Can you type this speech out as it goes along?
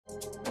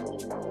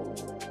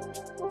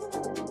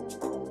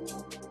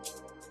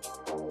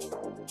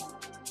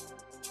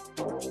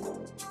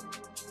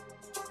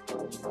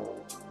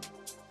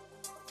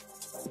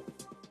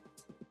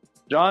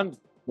John,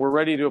 we're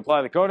ready to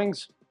apply the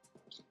coatings.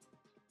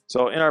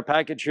 So in our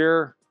package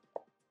here,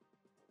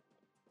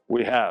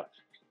 we have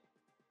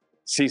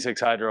C6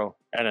 Hydro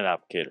and an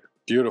applicator.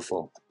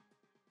 Beautiful.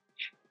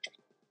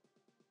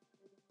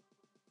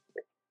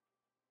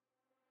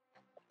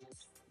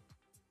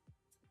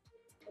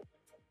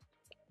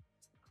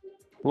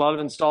 A lot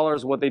of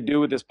installers, what they do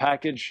with this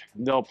package,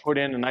 they'll put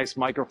in a nice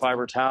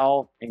microfiber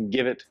towel and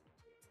give it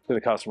to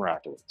the customer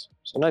afterwards.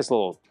 So nice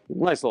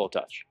little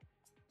touch.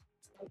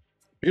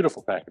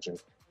 Beautiful packaging.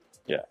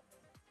 Yeah.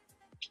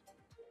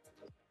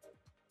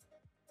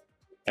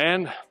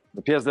 And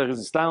the pièce de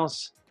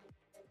résistance,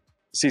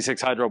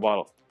 C6 Hydro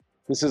bottle.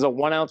 This is a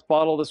 1 ounce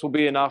bottle. This will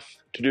be enough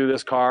to do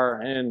this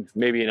car and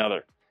maybe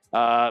another.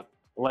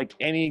 Like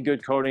any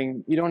good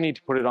coating, you don't need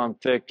to put it on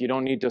thick. You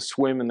don't need to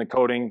swim in the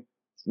coating.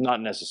 Not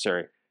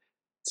necessary.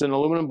 It's an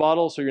aluminum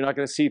bottle, so you're not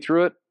going to see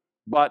through it,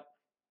 but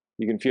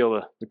you can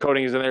feel the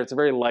coating is in there. It's a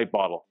very light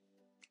bottle.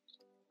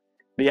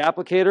 The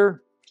applicator,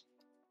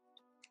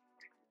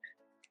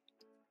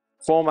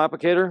 foam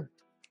applicator,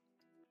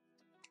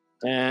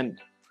 and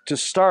to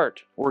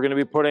start, we're going to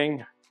be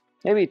putting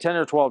maybe 10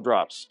 or 12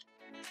 drops.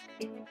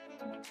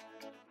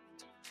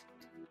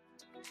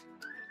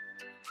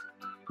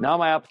 Now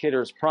my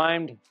applicator is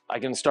primed, I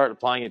can start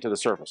applying it to the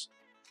surface.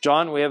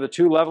 John, we have the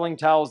 2 leveling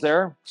towels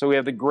there. So we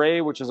have the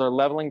gray, which is our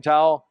leveling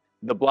towel,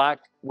 the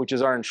black, which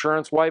is our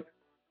insurance wipe.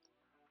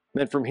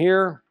 Then from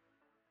here,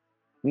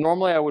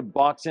 normally I would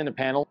box in a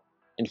panel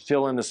and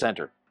fill in the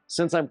center.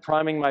 Since I'm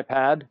priming my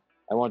pad,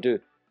 I want to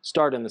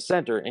start in the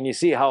center, and you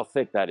see how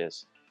thick that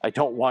is. I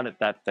don't want it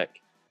that thick.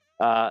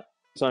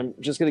 So I'm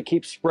just gonna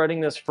keep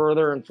spreading this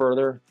further and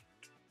further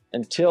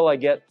until I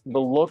get the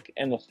look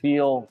and the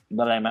feel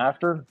that I'm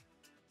after,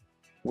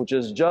 which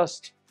is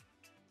just,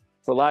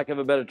 for lack of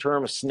a better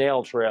term, a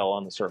snail trail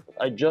on the surface.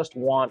 I just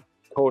want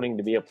coating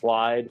to be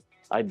applied.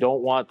 I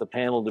don't want the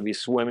panel to be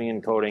swimming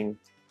in coating.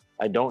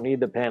 I don't need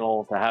the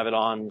panel to have it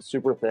on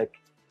super thick.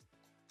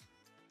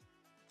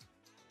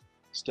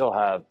 Still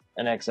have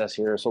an excess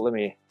here, so let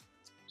me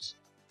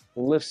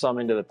lift some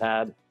into the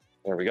pad.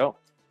 There we go.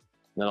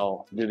 Then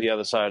I'll do the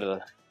other side of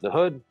the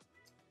hood.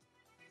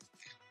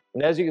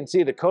 And as you can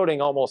see, the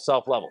coating almost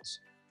self-levels.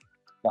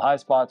 The high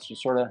spots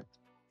just sort of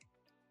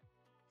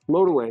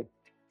float away.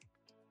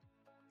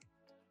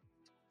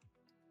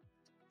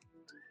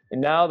 And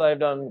now that I've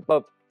done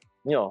about,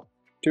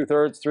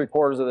 2/3,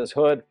 3/4 of this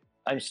hood,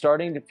 I'm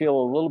starting to feel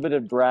a little bit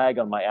of drag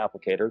on my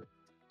applicator.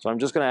 So I'm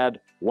just going to add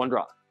 1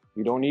 drop.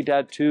 You don't need to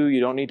add 2, you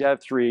don't need to have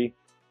 3,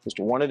 just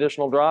 1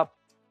 additional drop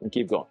and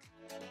keep going.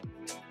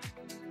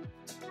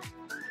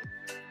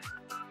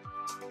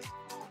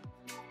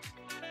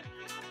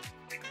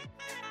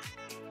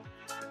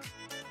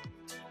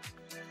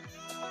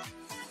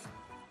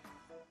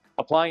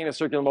 Applying in a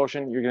circular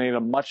motion, you're going to get a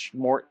much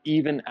more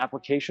even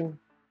application.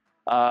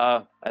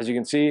 As you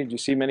can see, do you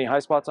see many high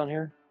spots on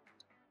here?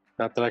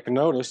 Not that I can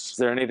notice. Is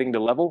there anything to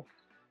level?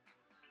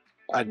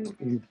 I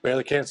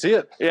barely can't see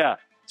it. Yeah,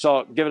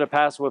 so give it a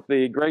pass with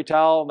the gray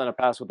towel, then a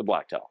pass with the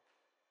black towel.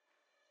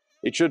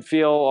 It should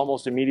feel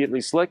almost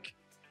immediately slick.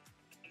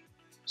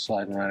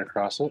 Sliding right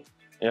across it.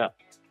 Yeah.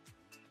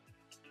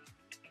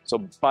 So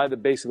by the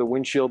base of the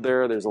windshield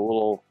there, there's a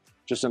little,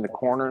 just in the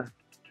corner.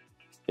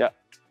 Yeah.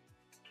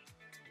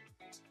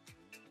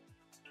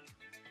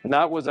 And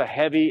that was a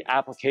heavy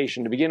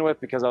application to begin with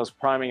because I was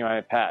priming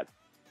my pad.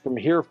 From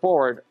here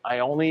forward, I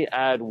only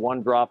add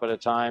 1 drop at a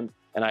time,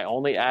 and I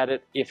only add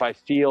it if I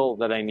feel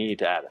that I need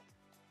to add it.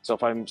 So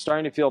if I'm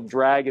starting to feel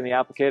drag in the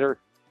applicator,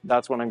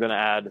 that's when I'm going to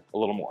add a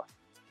little more.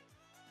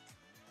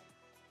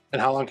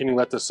 And how long can you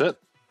let this sit?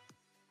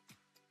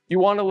 You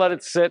want to let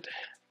it sit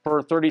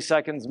for 30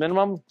 seconds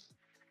minimum,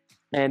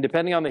 and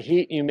depending on the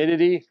heat and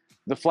humidity,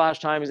 the flash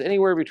time is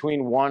anywhere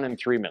between 1 and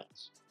 3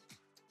 minutes.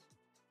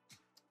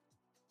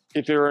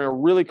 If you're in a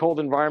really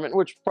cold environment,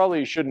 which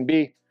probably shouldn't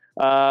be,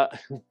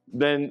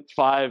 then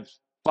 5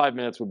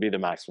 minutes would be the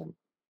maximum.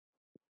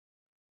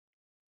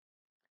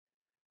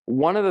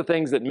 One of the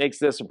things that makes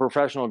this a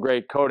professional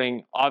grade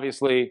coating,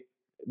 obviously,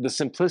 the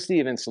simplicity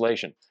of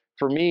installation.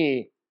 For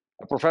me,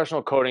 a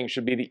professional coating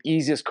should be the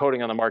easiest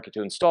coating on the market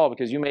to install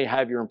because you may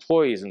have your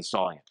employees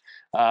installing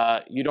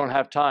it. You don't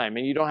have time,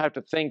 and you don't have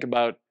to think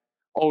about,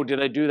 oh, did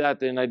I do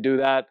that? Didn't I do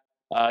that?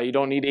 You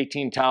don't need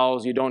 18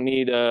 towels. You don't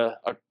need a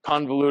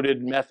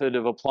convoluted method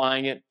of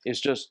applying it. It's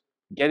just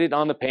get it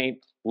on the paint,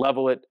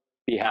 level it,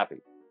 be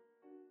happy.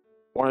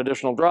 1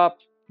 additional drop,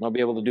 and I'll be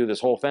able to do this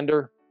whole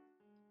fender.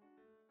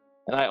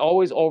 And I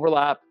always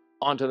overlap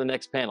onto the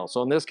next panel.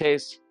 So in this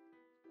case,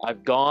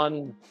 I've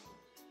gone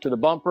to the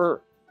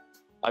bumper,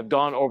 I've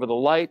gone over the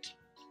light,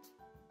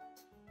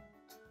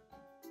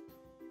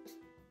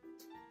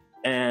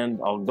 and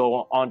I'll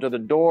go onto the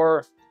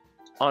door,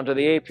 onto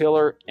the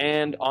A-pillar,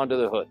 and onto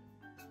the hood.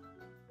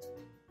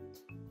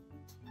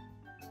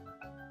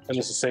 And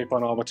this is safe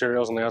on all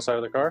materials on the outside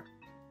of the car?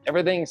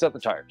 Everything except the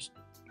tires.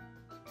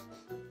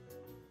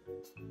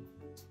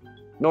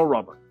 No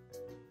rubber.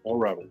 No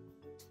rubber.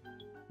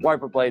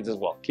 Wiper blades as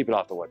well. Keep it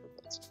off the wiper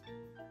blades.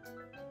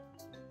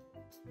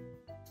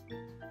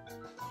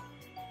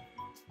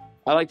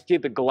 I like to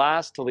keep the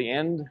glass till the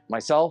end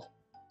myself.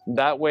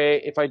 That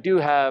way, if I do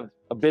have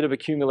a bit of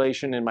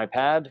accumulation in my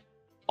pad,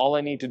 all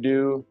I need to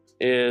do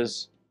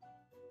is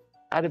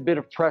add a bit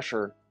of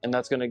pressure, and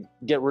that's going to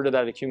get rid of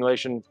that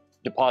accumulation,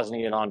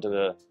 depositing it onto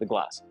the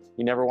glass.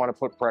 You never want to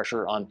put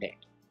pressure on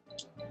paint.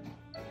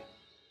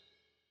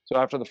 So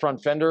after the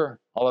front fender,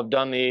 I'll have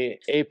done the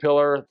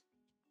A-pillar,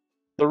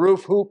 the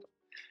roof hoop,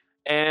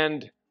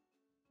 and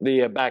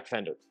the back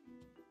fender.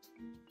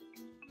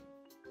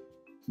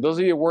 Those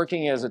of you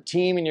working as a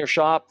team in your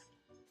shop,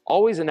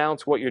 always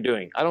announce what you're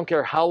doing. I don't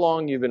care how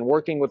long you've been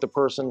working with the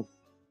person,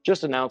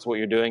 just announce what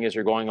you're doing as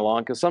you're going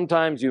along, because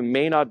sometimes you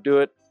may not do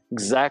it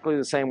exactly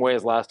the same way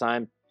as last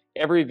time.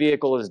 Every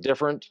vehicle is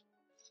different,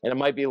 and it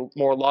might be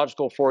more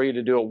logical for you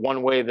to do it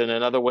one way than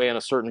another way in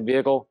a certain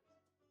vehicle.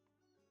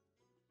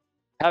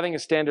 Having a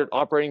standard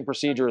operating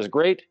procedure is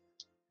great.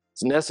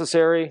 It's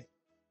necessary,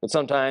 but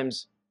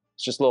sometimes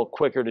it's just a little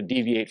quicker to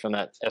deviate from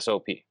that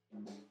SOP.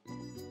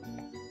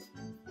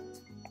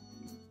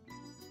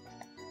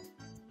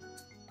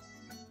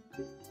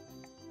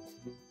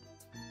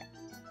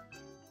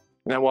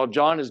 And then while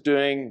John is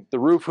doing the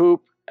roof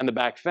hoop and the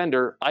back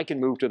fender, I can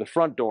move to the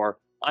front door.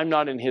 I'm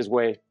not in his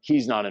way,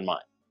 he's not in mine.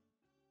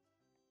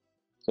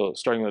 So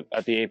starting with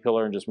at the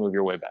A-pillar and just move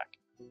your way back.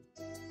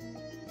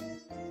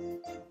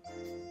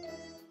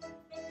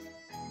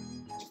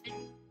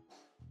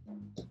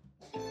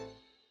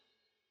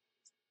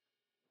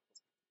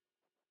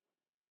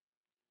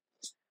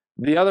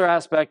 The other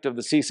aspect of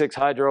the C6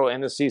 Hydro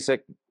and the C6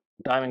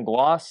 Diamond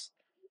Gloss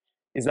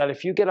is that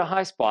if you get a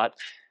high spot,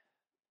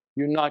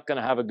 you're not going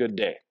to have a good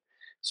day.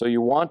 So you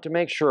want to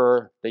make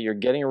sure that you're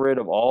getting rid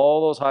of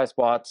all those high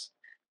spots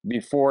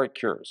before it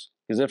cures.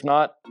 Because if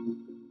not,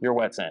 you're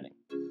wet sanding.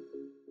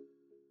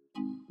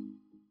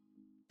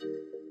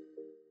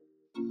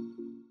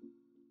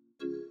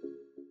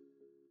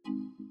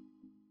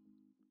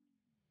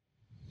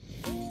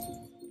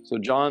 So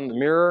John, the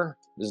mirror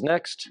is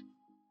next,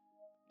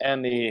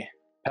 and the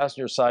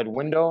passenger side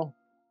window.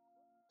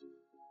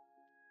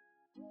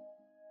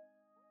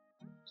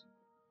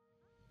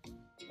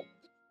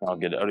 I'll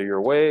get out of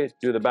your way,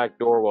 do the back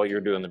door while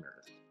you're doing the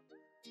mirror.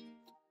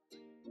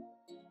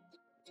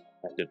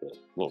 I did a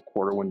little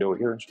quarter window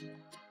here.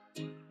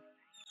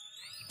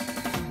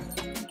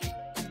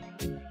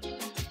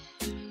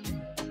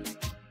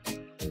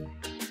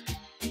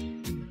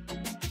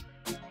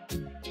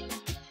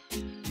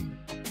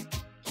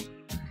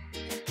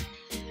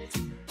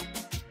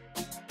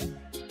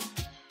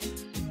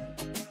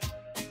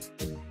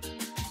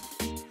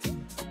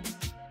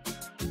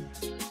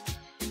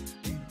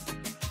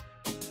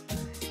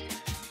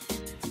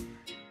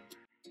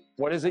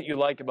 What is it you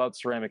like about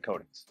ceramic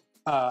coatings?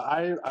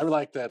 I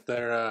like that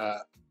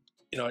they're,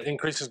 it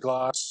increases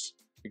gloss.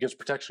 It gives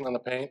protection on the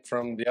paint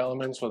from the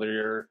elements, whether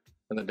you're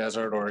in the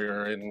desert or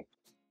you're in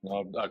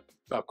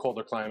a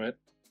colder climate.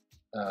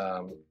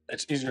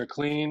 It's easier to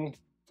clean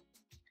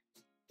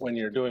when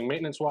you're doing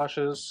maintenance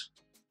washes.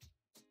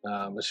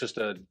 It's just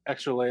an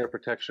extra layer of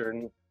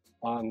protection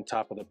on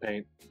top of the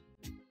paint.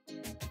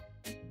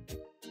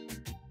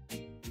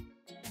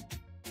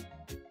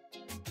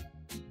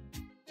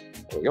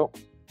 There we go.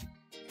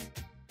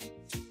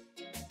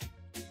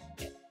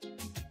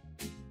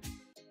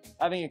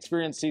 Having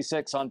experienced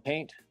C6 on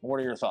paint, what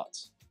are your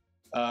thoughts?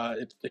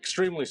 It's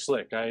extremely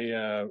slick.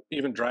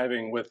 Even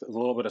driving with a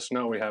little bit of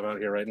snow we have out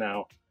here right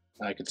now,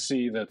 I could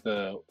see that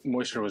the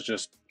moisture was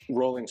just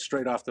rolling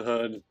straight off the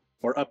hood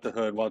or up the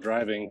hood while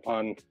driving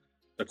on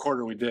the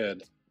quarter we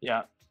did.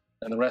 Yeah.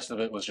 And the rest of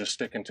it was just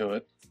sticking to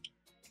it.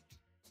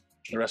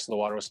 The rest of the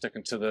water was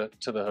sticking to the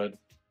hood.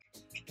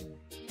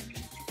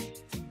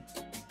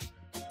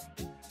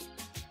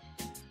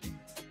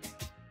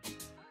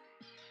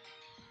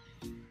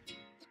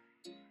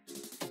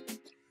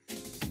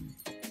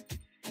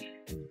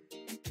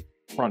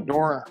 Front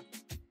door.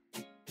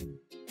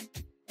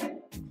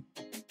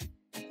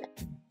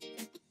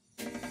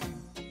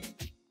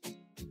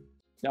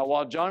 Now,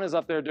 while John is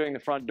up there doing the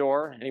front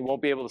door and he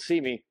won't be able to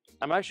see me,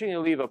 I'm actually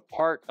going to leave a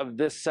part of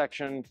this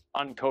section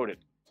uncoated.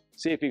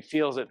 See if he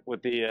feels it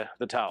with the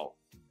towel.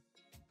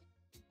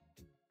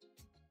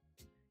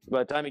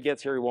 By the time he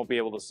gets here, he won't be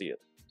able to see it.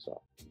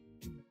 So.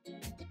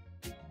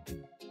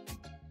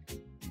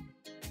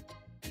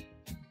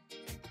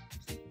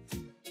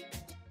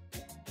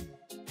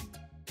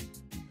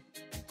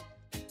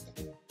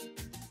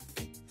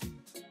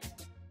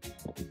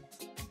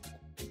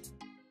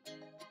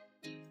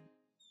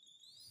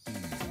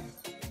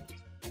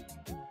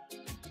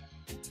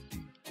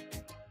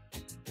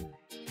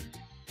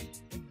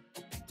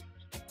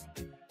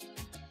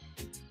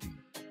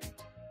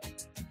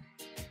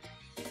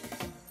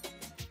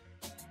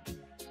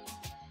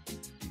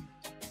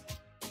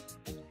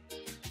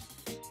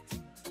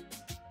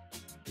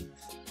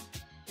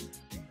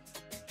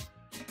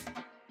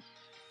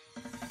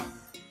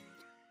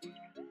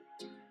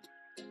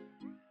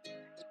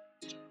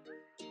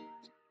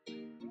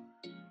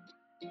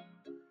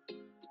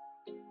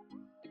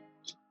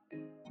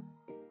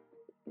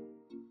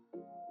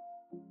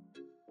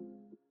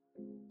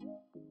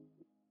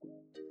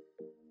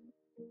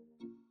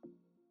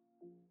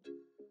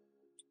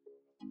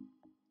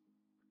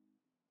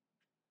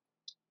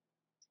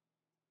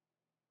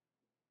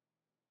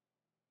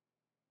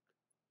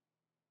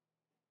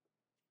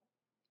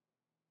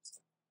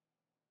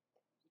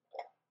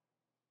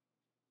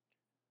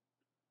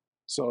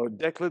 So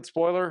deck lid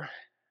spoiler,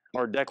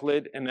 or deck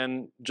lid, and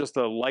then just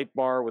a light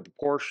bar with the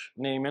Porsche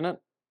name in it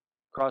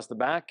across the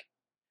back.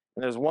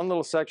 And there's one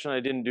little section I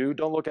didn't do.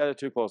 Don't look at it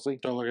too closely.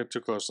 Don't look at it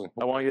too closely.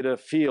 I want you to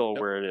feel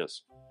where it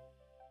is.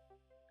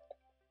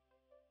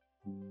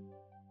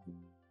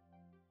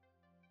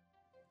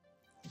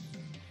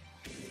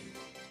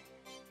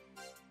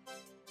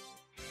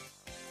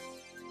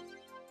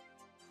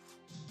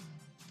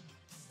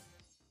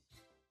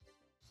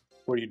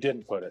 Where you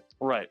didn't put it.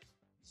 Right,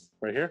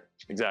 Right here?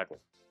 exactly.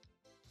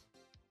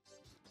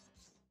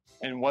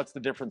 And what's the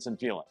difference in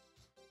feeling?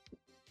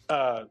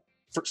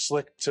 For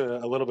slick to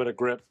a little bit of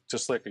grip to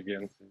slick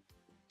again.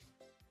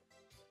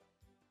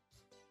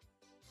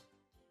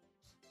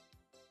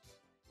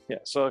 Yeah,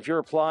 so if you're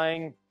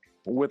applying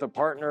with a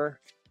partner,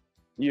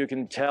 you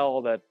can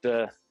tell that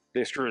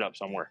they screwed up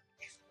somewhere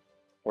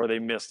or they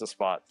missed a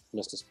spot.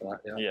 Missed a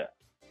spot, yeah. Yeah.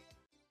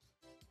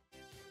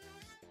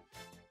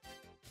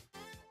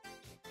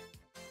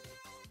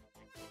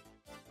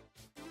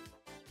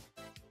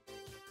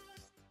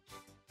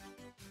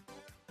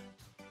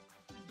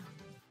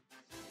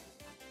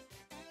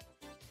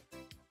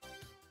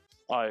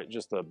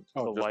 Just the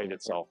Oh, just light the-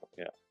 itself.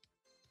 Yeah.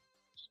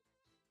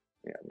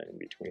 Yeah, and then in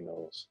between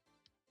those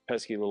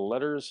pesky little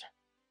letters.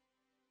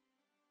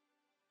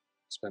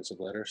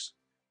 Expensive letters.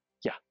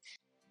 Yeah.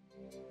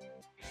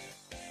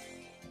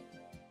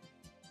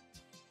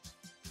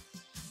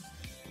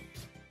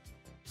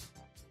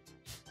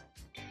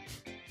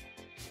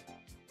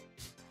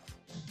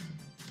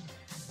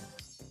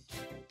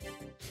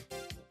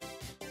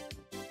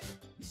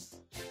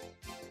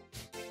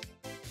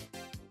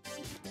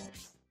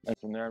 And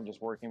from there, I'm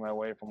just working my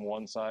way from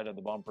one side of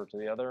the bumper to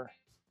the other,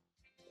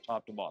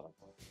 top to bottom.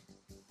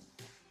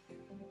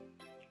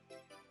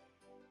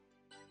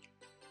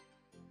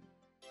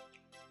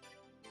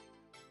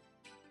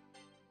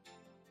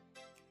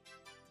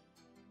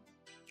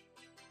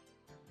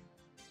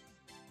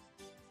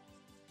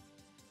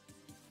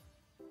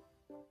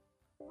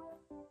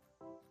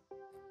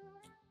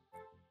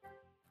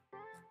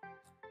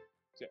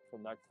 So yeah,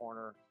 from that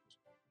corner, just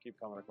keep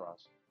coming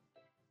across.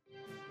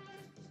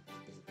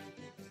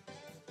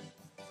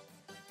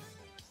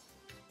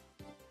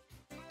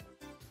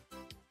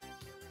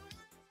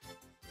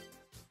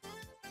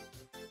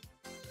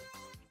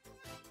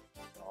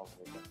 All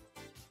the way down.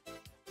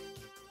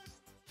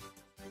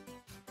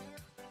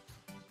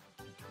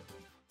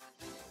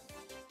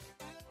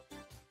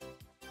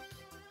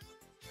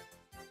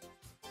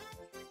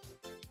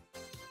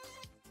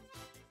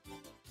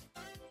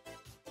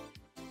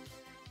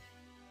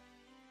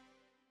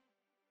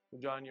 So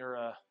John, you're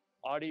a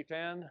Audi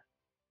fan?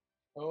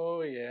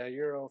 Oh yeah,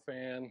 Euro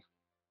fan.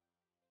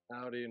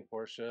 Audi and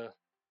Porsche.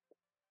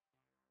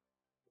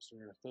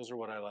 Those are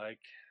what I like.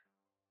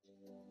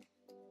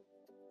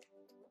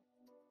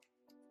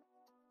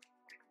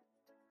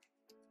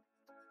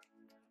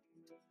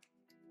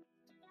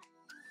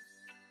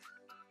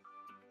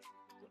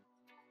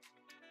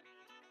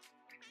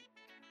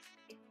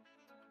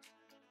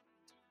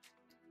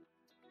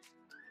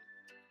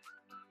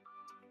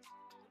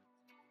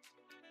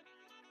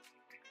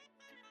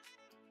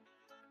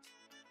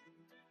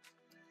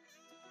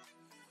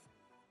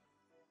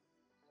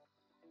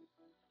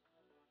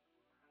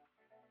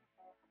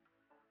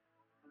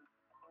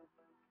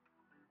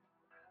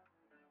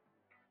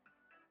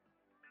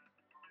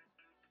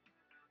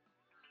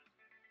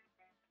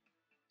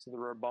 So the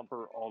rear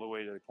bumper all the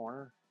way to the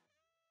corner?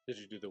 Did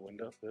you do the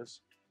window? This?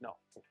 No.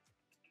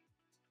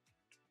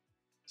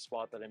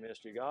 Spot that I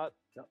missed, you got?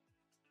 Yep.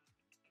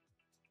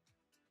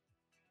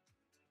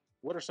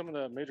 What are some of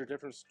the major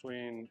differences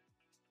between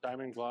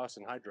diamond gloss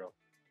and hydro?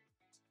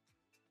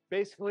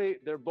 Basically,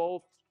 they're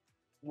both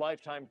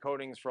lifetime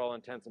coatings for all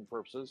intents and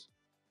purposes.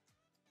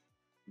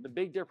 The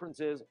big difference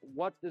is,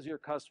 what does your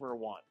customer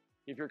want?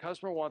 If your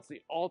customer wants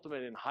the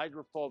ultimate in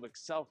hydrophobic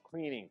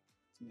self-cleaning,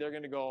 they're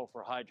going to go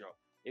for hydro.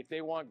 If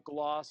they want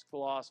gloss,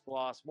 gloss,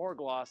 gloss, more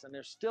gloss, and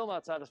they're still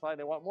not satisfied,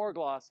 they want more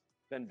gloss,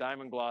 then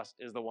diamond gloss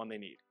is the one they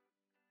need.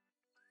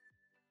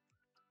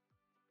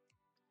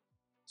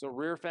 So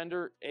rear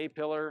fender,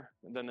 A-pillar,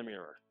 and then the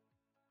mirror.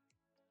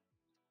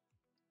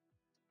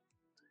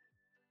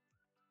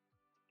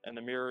 And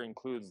the mirror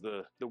includes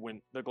the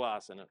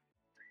glass in it.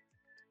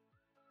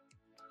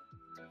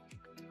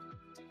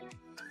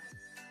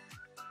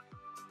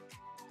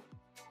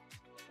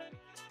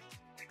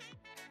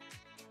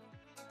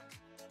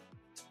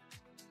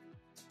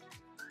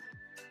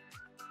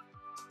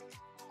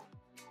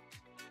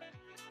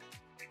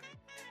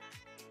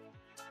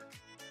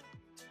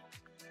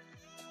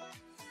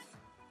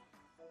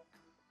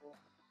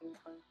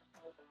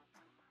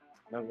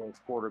 And then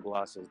quarter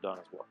glass is done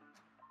as well.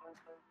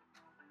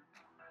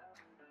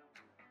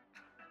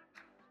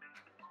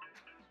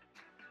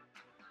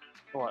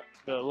 What?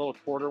 The little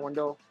quarter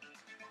window?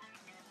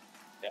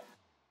 Yeah.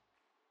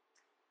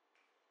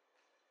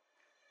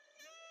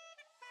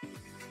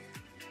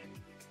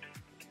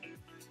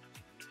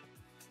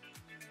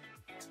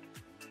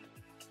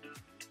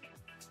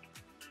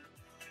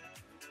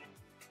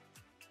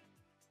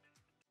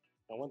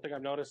 Now, one thing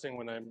I'm noticing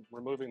when I'm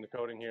removing the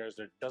coating here is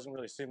it doesn't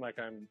really seem like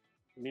I'm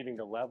needing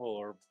to level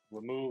or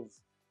remove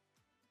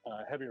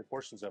heavier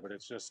portions of it.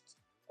 It's just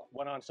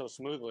went on so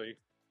smoothly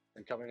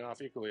and coming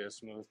off equally as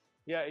smooth.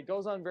 Yeah, it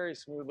goes on very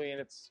smoothly, and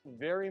it's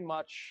very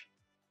much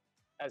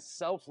as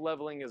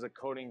self-leveling as a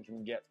coating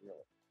can get,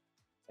 really.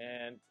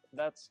 And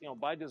that's,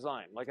 by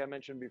design. Like I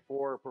mentioned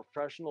before,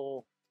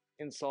 professional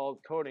installed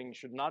coating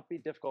should not be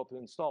difficult to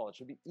install. It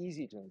should be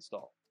easy to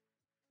install.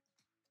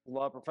 A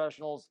lot of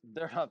professionals,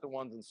 they're not the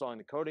ones installing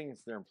the coating,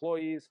 it's their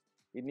employees.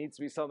 It needs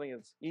to be something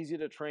that's easy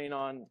to train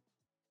on,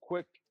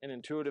 quick and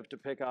intuitive to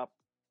pick up,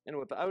 and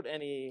without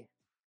any,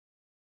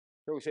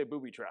 shall we say,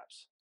 booby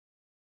traps.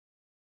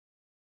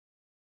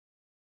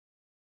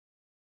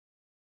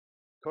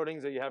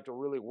 Coatings that you have to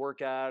really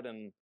work at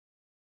and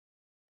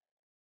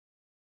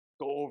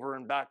go over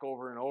and back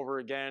over and over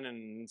again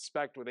and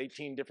inspect with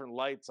 18 different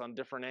lights on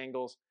different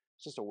angles.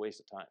 It's just a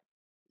waste of time.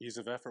 Ease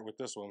of effort with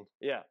this one.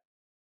 Yeah.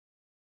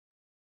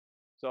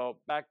 So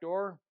back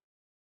door,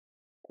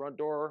 front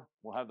door,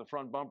 we'll have the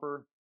front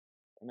bumper,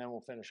 and then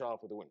we'll finish off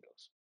with the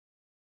windows.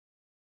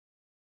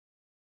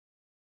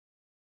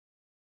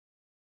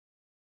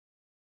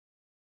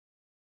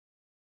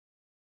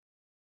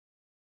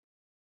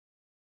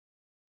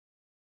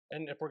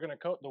 And if we're going to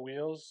coat the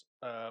wheels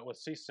with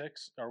C6,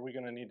 are we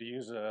going to need to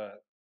use the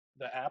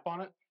app on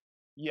it?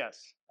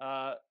 Yes.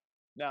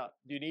 Now,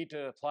 do you need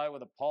to apply it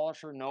with a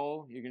polisher?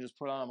 No. You can just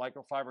put on a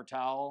microfiber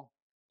towel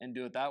and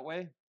do it that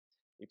way.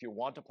 If you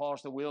want to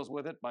polish the wheels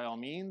with it, by all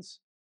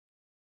means,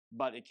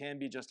 but it can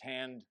be just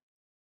hand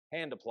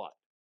applied.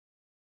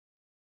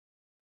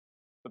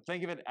 But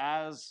think of it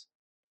as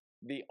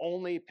the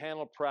only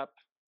panel prep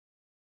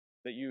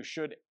that you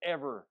should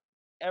ever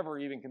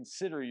even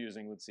consider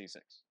using with C6.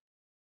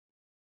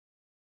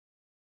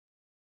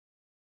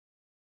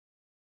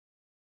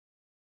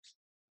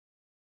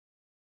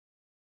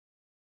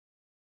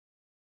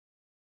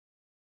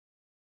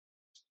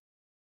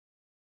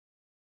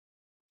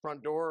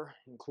 Front door,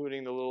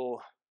 including the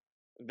little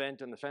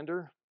vent in the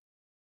fender.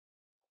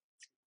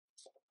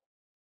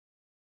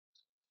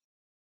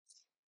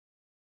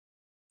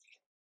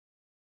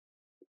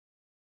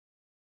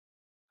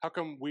 How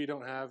come we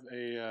don't have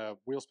a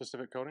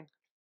wheel-specific coating?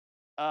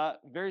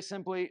 Very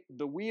simply,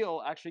 the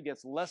wheel actually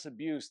gets less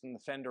abuse than the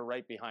fender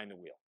right behind the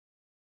wheel.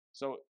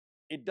 So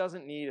it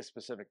doesn't need a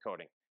specific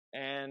coating.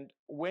 And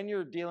when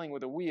you're dealing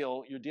with a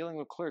wheel, you're dealing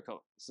with clear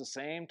coat. It's the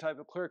same type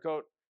of clear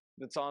coat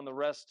that's on the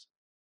rest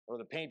or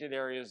the painted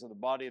areas of the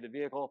body of the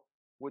vehicle,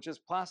 which is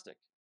plastic.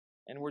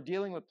 And we're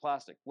dealing with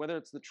plastic, whether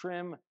it's the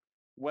trim,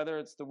 whether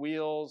it's the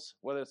wheels,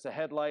 whether it's the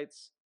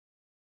headlights,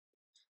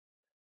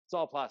 it's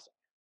all plastic.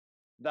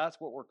 That's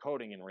what we're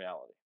coating in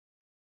reality.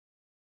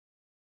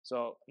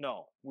 So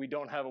no, we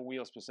don't have a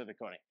wheel-specific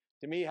coating.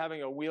 To me,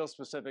 having a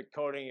wheel-specific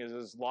coating is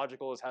as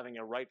logical as having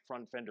a right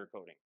front fender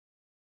coating.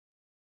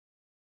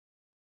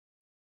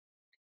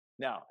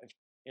 Now, if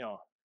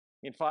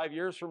in 5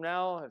 years from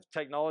now, if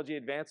technology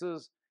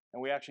advances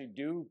and we actually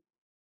do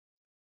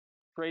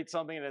create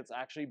something that's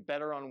actually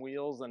better on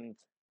wheels than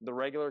the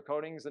regular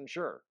coatings, then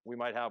sure, we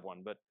might have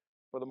one. But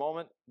for the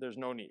moment, there's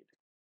no need.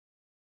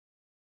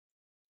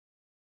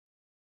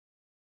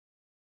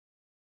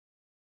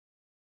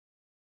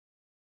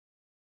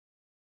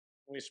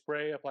 Can we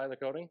spray apply the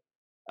coating?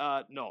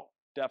 No,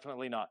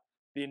 definitely not.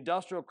 The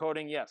industrial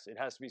coating, yes, it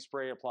has to be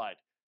spray applied.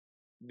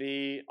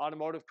 The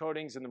automotive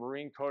coatings and the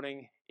marine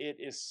coating, it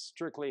is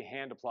strictly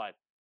hand applied.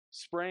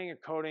 Spraying a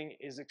coating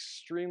is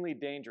extremely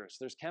dangerous.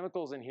 There's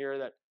chemicals in here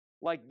that,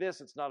 like this,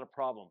 it's not a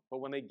problem. But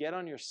when they get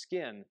on your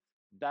skin,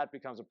 that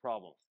becomes a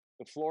problem.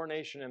 The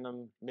fluorination in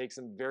them makes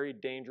them very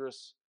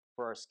dangerous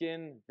for our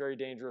skin, very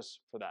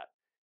dangerous for that.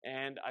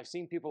 And I've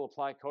seen people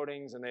apply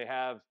coatings and they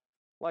have,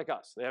 like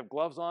us, they have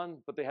gloves on,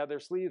 but they have their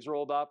sleeves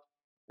rolled up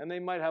and they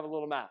might have a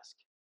little mask.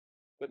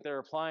 But they're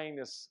applying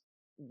this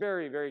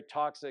very, very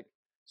toxic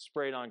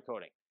sprayed on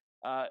coating.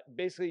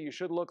 Basically, you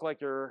should look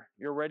like you're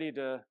ready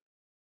to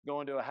go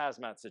into a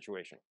hazmat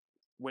situation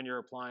when you're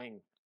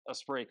applying a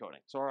spray coating.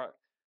 So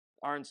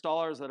our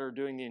installers that are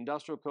doing the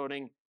industrial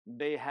coating,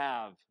 they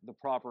have the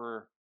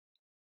proper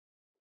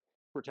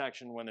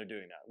protection when they're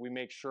doing that. We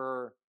make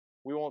sure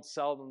we won't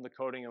sell them the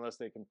coating unless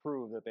they can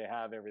prove that they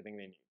have everything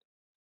they need.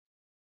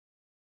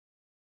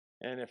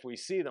 And if we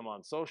see them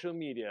on social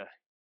media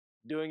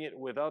doing it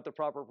without the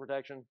proper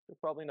protection, they're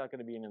probably not going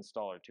to be an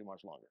installer too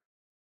much longer.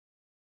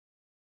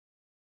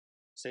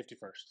 Safety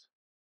first.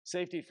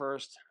 Safety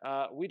first.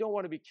 We don't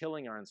want to be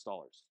killing our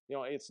installers.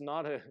 It's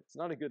not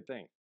a good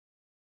thing.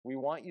 We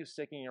want you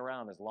sticking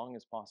around as long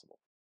as possible.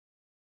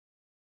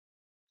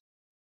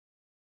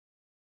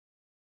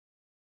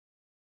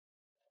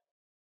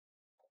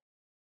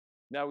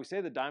 Now, we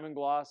say the Diamond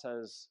Gloss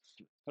has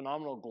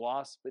phenomenal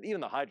gloss, but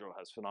even the Hydro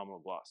has phenomenal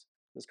gloss.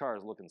 This car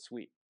is looking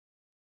sweet.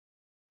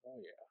 Oh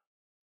yeah.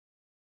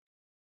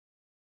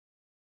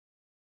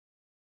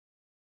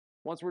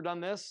 Once we're done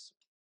this,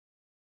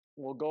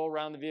 we'll go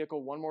around the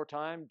vehicle one more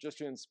time just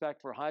to inspect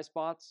for high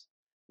spots,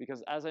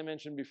 because as I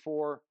mentioned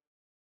before,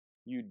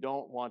 you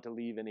don't want to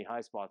leave any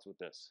high spots with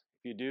this.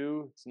 If you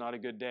do, it's not a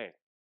good day.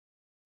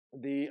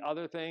 The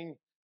other thing,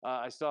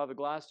 I still have the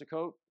glass to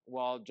coat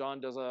while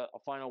John does a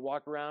final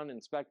walk around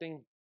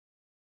inspecting.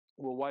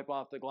 We'll wipe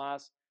off the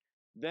glass.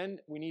 Then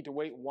we need to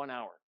wait 1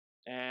 hour.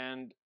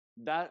 And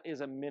that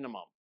is a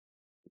minimum.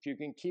 If you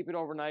can keep it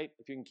overnight,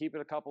 if you can keep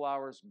it a couple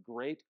hours,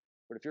 great.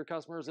 But if your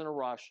customer is in a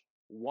rush,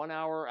 1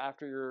 hour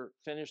after you're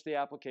finished the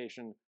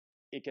application,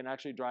 it can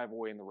actually drive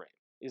away in the rain.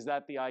 Is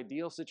that the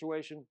ideal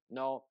situation?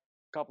 No.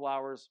 A couple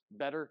hours,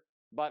 better,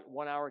 but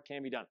 1 hour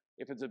can be done.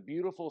 If it's a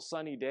beautiful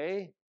sunny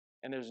day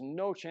and there's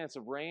no chance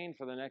of rain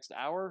for the next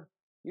hour,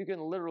 you can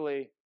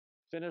literally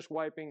finish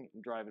wiping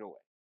and drive it away.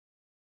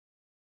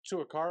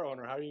 To a car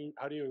owner, how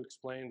do you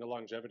explain the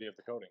longevity of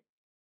the coating?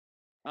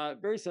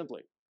 Very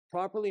simply,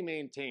 properly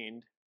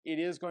maintained, it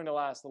is going to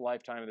last the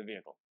lifetime of the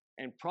vehicle.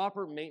 And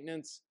proper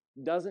maintenance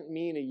doesn't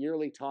mean a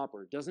yearly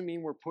topper. It doesn't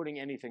mean we're putting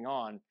anything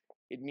on.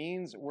 It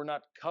means we're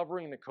not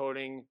covering the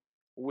coating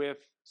with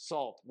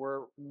salt.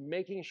 We're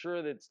making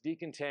sure that it's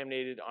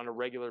decontaminated on a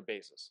regular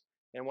basis.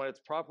 And when it's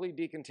properly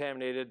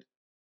decontaminated,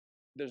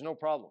 there's no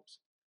problems.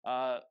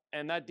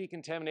 And that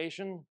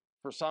decontamination,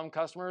 for some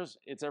customers,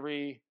 it's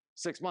every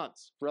 6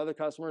 months. For other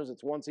customers,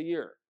 it's once a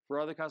year. For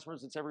other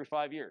customers, it's every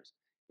 5 years.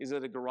 Is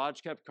it a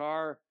garage kept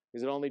car?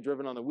 Is it only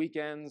driven on the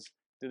weekends?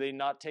 Do they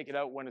not take it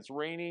out when it's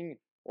raining?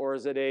 Or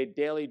is it a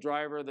daily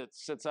driver that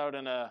sits out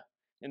in an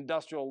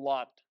industrial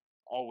lot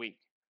all week?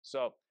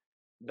 So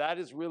that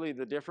is really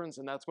the difference,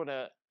 and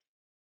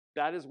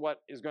that is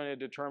what is going to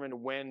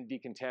determine when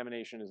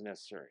decontamination is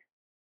necessary.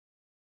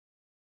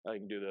 I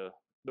can do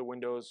the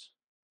windows.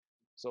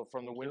 So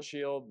from the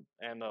windshield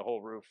and the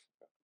whole roof.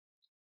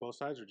 Both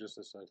sides or just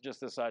this side?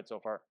 Just this side so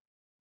far.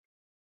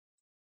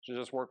 So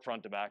just work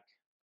front to back.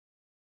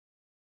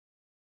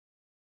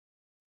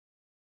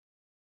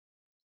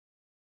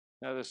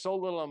 Now there's so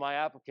little on my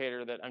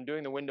applicator that I'm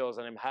doing the windows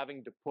and I'm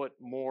having to put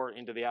more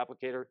into the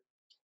applicator,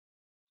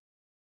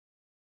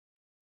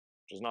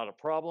 which is not a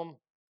problem,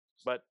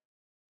 but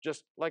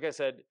just like I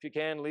said, if you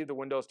can, leave the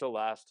windows till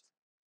last.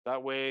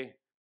 That way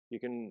you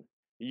can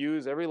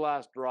use every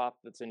last drop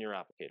that's in your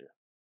applicator.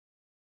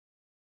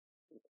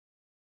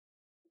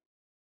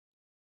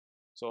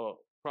 So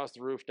across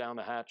the roof, down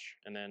the hatch,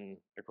 and then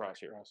across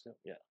here.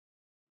 Yeah,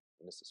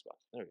 I missed the spot.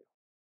 There we go.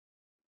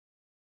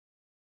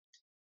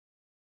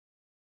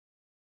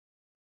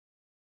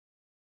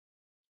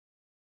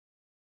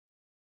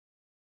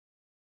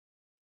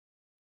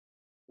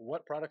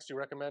 What products do you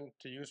recommend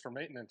to use for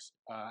maintenance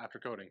after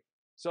coating?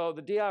 So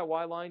the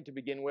DIY line to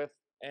begin with,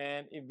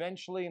 and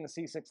eventually in the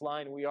C6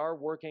 line, we are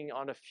working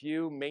on a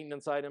few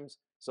maintenance items.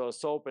 So a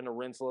soap and a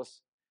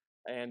rinseless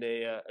and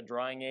a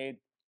drying aid.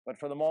 But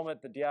for the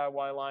moment, the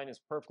DIY line is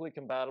perfectly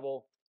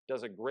compatible,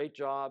 does a great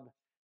job.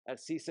 At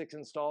C6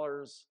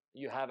 installers,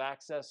 you have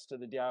access to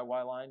the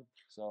DIY line.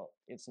 So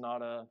it's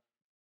not a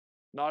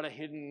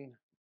hidden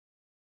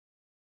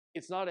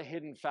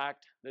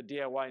fact that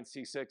DIY and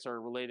C6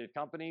 are related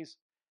companies.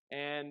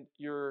 And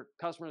your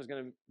customer is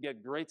going to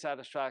get great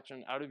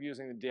satisfaction out of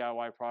using the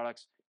DIY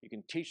products. You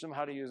can teach them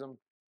how to use them,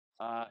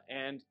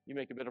 and you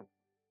make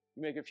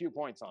a few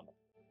points on them.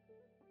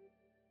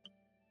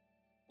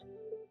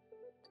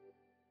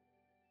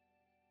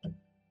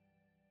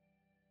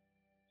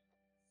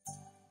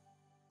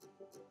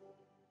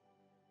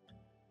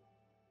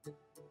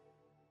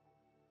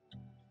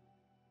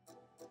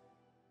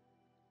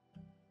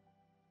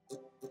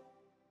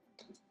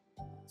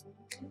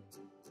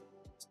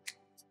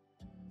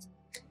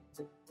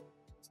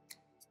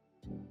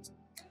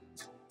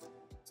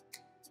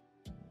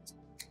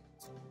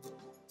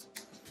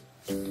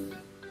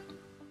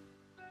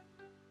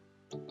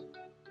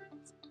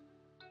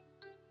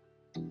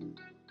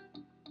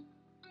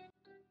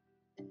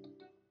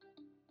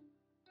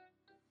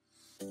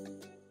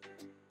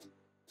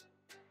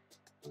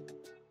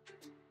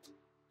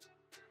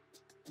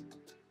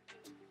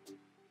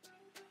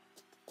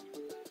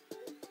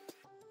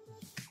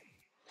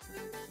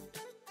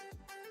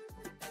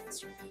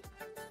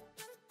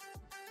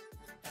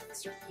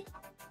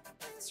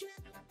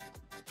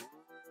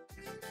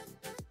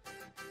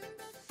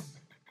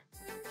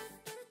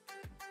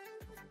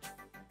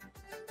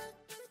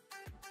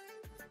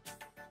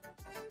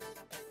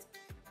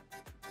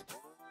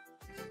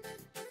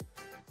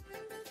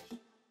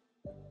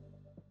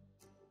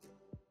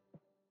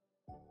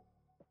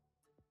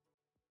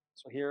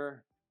 So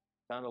here,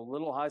 found a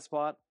little high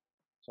spot.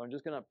 So I'm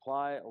just going to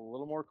apply a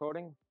little more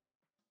coating,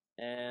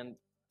 and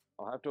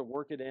I'll have to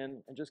work it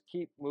in and just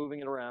keep moving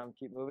it around,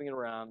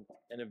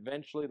 and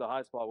eventually the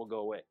high spot will go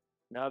away.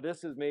 Now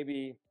this is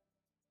maybe,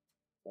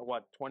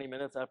 20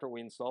 minutes after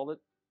we installed it.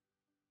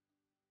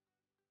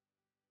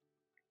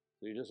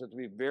 So you just have to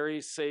be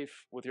very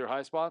safe with your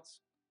high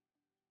spots.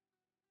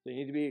 So you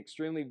need to be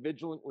extremely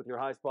vigilant with your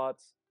high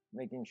spots,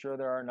 making sure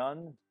there are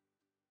none.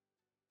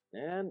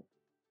 And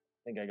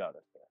I think I got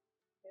it there.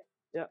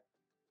 Yeah,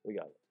 we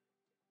got it.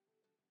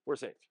 We're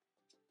safe.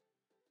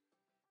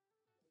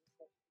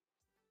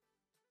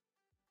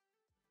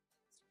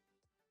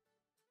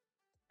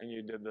 And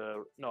you did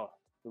the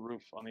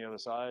roof on the other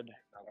side.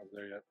 Not over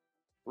there yet.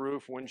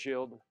 Roof,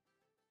 windshield.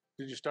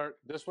 Did you start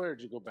this way or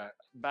did you go back?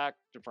 Back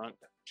to front.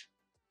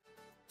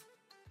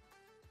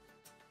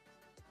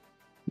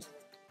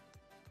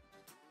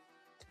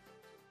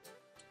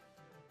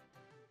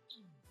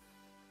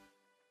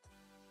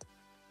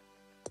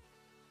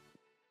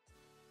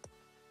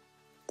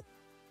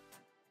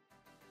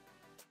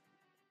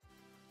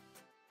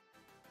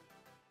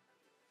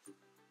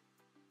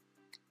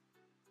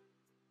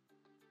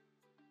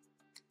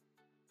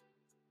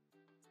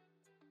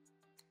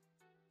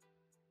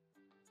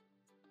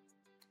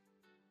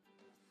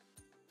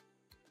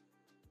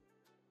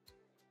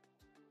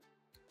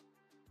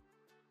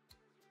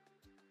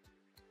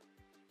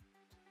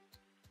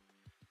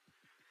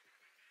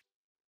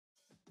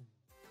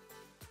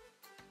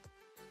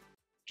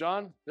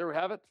 John, there we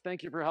have it.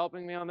 Thank you for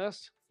helping me on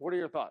this. What are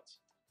your thoughts?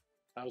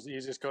 That was the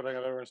easiest coating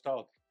I've ever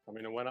installed. I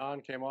mean, it went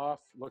on, came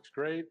off, looks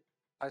great.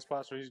 High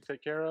spots are easy to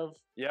take care of.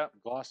 Yeah.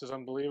 Gloss is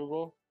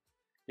unbelievable.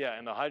 Yeah,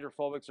 and the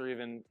hydrophobics are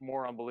even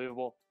more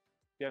unbelievable.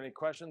 If you have any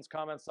questions,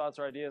 comments, thoughts,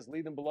 or ideas,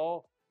 leave them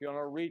below. If you want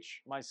to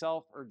reach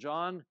myself or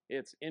John,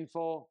 it's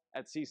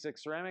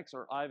info@C6Ceramics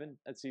or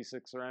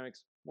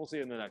Ivan@C6Ceramics. We'll see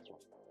you in the next one.